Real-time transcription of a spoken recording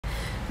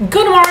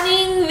Good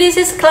morning, this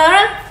is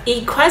Clara.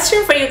 A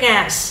question for you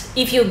guys.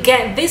 If you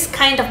get this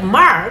kind of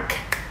mark,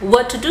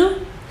 what to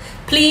do?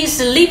 Please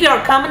leave your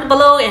comment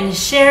below and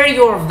share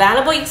your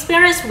valuable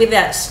experience with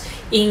us.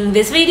 In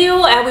this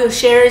video, I will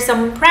share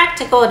some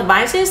practical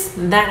advices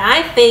that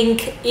I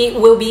think it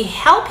will be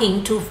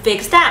helping to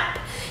fix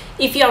that.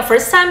 If you're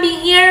first time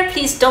being here,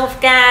 please don't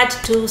forget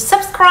to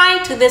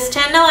subscribe to this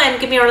channel and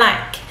give me a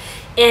like.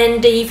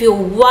 And if you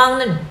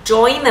want to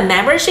join the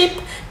membership,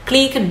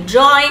 click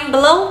join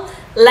below.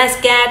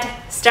 Let's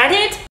get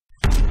started.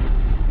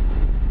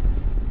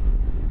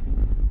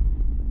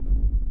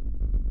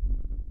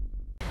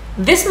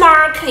 This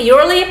mark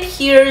usually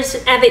appears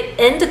at the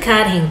end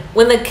cutting.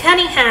 When the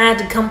cutting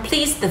head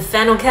completes the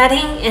final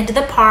cutting and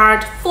the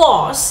part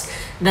falls,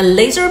 the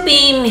laser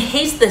beam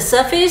hits the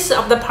surface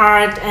of the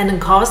part and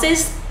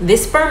causes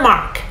this burn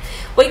mark.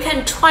 We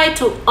can try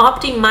to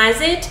optimize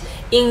it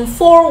in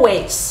 4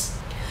 ways.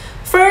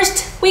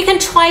 First, we can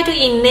try to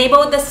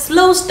enable the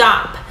slow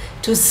stop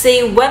to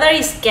see whether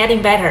it's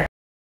getting better.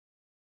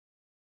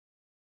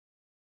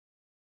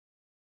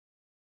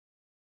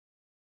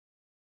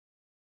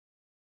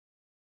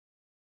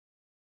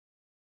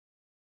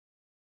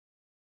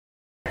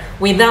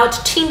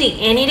 Without changing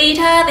any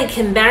data, the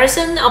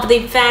comparison of the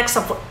effects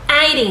of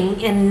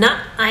adding and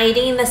not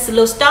adding the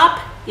slow stop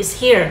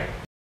is here.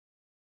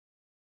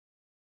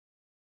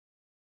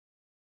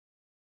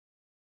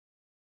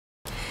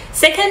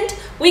 Second,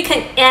 we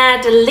can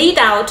add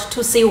Leadout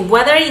to see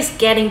whether it's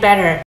getting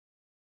better.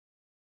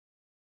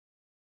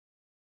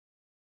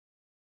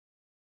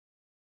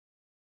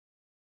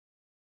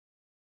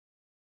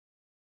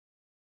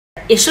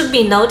 It should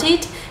be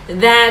noted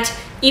that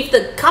if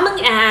the common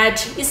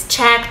edge is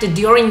checked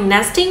during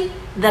nesting,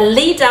 the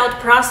Leadout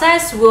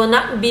process will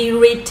not be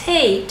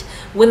retained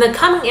when the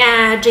common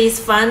edge is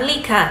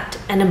finally cut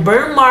and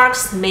burn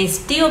marks may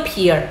still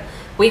appear.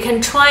 We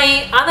can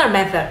try other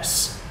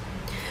methods.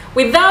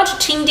 Without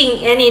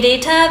changing any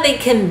data, the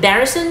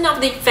comparison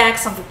of the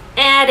effects of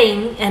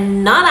adding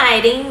and not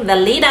adding the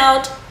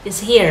Leadout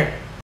is here.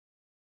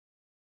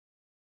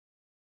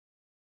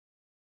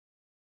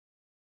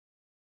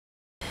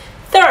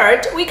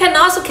 Third, we can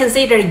also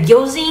consider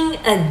using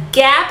a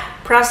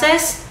gap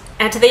process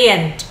at the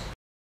end.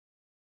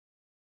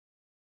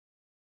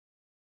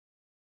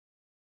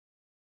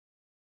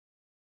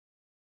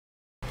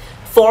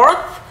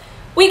 Fourth,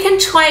 we can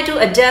try to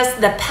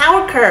adjust the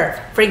power curve.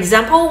 For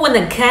example, when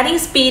the cutting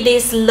speed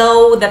is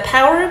low, the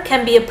power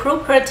can be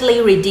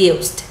appropriately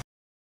reduced.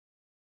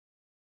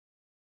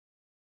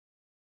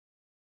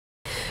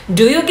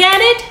 Do you get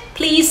it?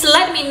 Please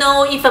let me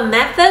know if a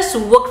methods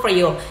work for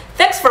you.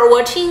 Thanks for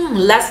watching.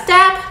 Let's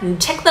step,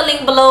 check the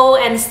link below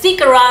and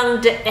stick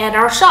around at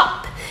our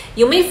shop.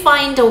 You may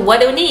find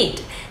what you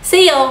need.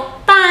 See you.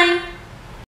 Bye.